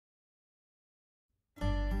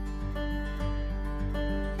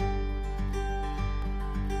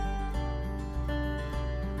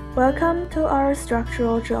Welcome to our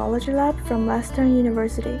Structural Geology Lab from Western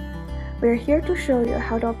University. We are here to show you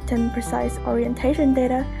how to obtain precise orientation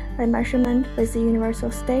data by measurement with the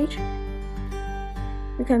universal stage.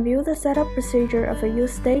 You can view the setup procedure of a U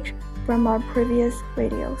stage from our previous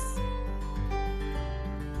videos.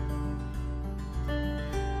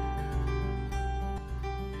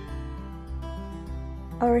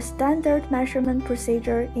 Our standard measurement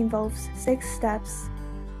procedure involves 6 steps.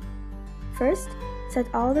 First, set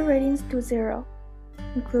all the readings to 0,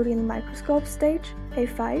 including the microscope stage,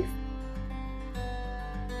 A5,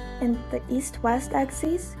 and the east-west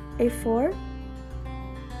axis, A4,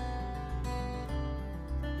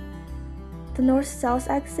 the north-south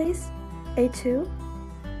axis, A2,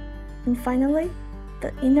 and finally,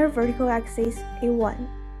 the inner vertical axis, A1.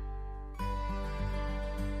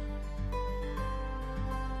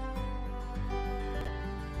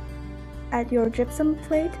 Add your gypsum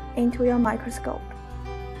plate into your microscope.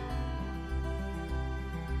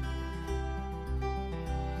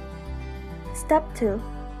 Step 2.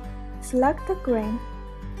 Select the grain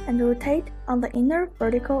and rotate on the inner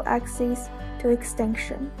vertical axis to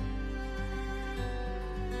extinction.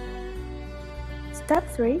 Step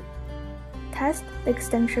 3. Test the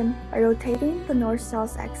extinction by rotating the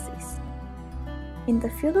north-south axis. In the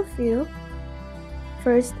field of view,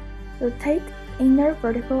 first rotate the inner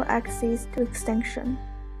vertical axis to extinction,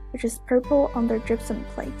 which is purple on the gypsum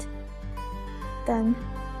plate. Then,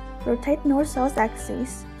 rotate north-south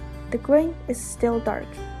axis. The grain is still dark.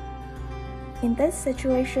 In this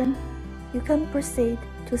situation, you can proceed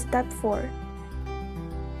to step 4.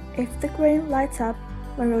 If the grain lights up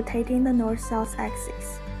when rotating the north-south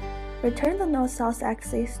axis, return the north-south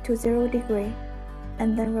axis to 0 degree,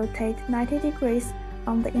 and then rotate 90 degrees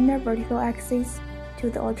on the inner vertical axis to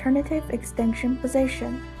the alternative extinction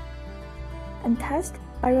position, and test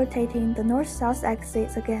by rotating the north-south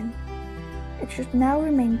axis again. It should now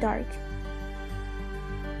remain dark.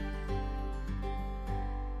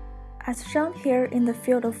 As shown here in the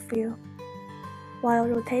field of view, while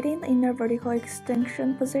rotating the inner vertical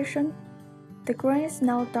extinction position, the grain is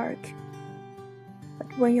now dark.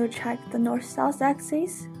 But when you check the north-south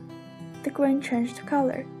axis, the grain changed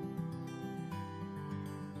color.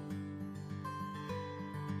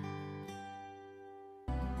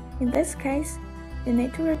 In this case, you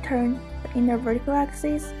need to return the inner vertical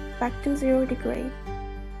axis back to 0 degree,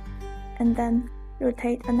 and then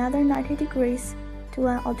rotate another 90 degrees to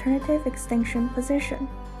an alternative extinction position.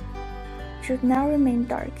 It should now remain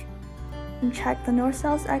dark, and check the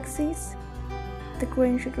north-south axis. The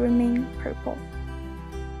grain should remain purple.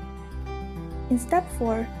 In step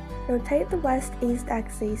 4, rotate the west-east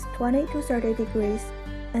axis 20 to 30 degrees,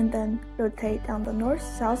 and then rotate on the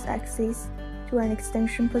north-south axis to an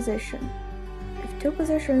extinction position. If 2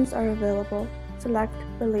 positions are available, select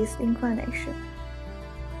the least inclination.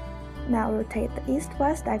 Now rotate the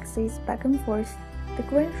east-west axis back and forth. The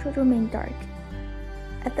grain should remain dark.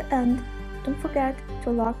 At the end, don't forget to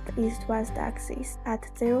lock the east-west axis at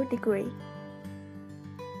 0 degree.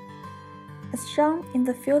 As shown in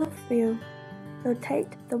the field of view, rotate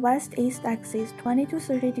the west-east axis 20 to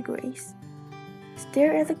 30 degrees.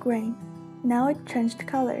 Stare at the grain. Now it changed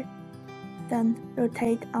color. Then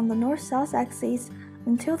rotate on the north-south axis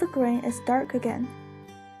until the grain is dark again.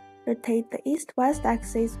 Rotate the east-west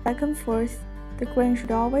axis back and forth. The grain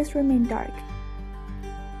should always remain dark.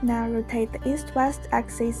 Now rotate the east-west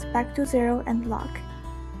axis back to 0 and lock.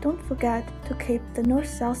 Don't forget to keep the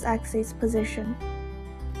north-south axis position.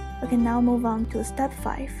 We can now move on to step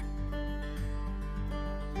 5.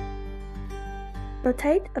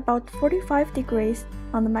 Rotate about 45 degrees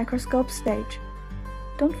on the microscope stage.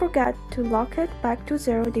 Don't forget to lock it back to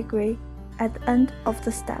 0 degree at the end of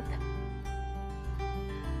the step.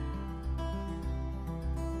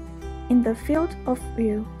 In the field of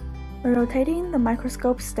view, when rotating the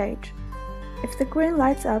microscope stage, if the grain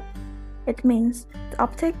lights up, it means the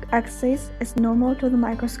optic axis is normal to the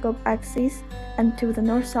microscope axis and to the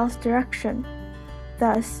north-south direction.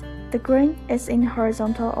 Thus, the grain is in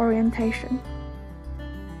horizontal orientation.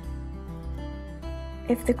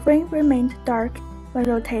 If the grain remained dark when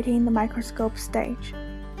rotating the microscope stage,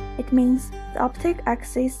 it means the optic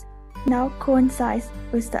axis now coincides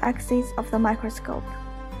with the axis of the microscope.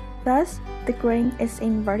 Thus, the grain is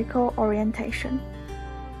in vertical orientation.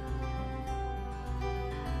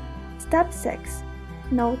 Step 6.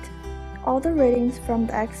 Note all the readings from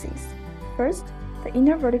the axis. First, the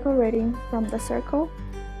inner vertical reading from the circle,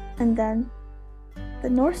 and then the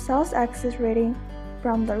north-south axis reading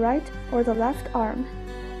from the right or the left arm.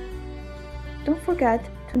 Don't forget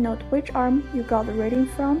to note which arm you got the reading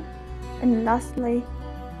from, and lastly,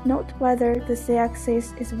 Note whether the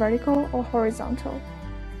z-axis is vertical or horizontal.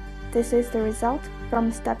 This is the result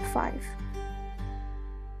from step 5.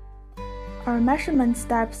 Our measurement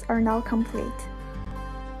steps are now complete.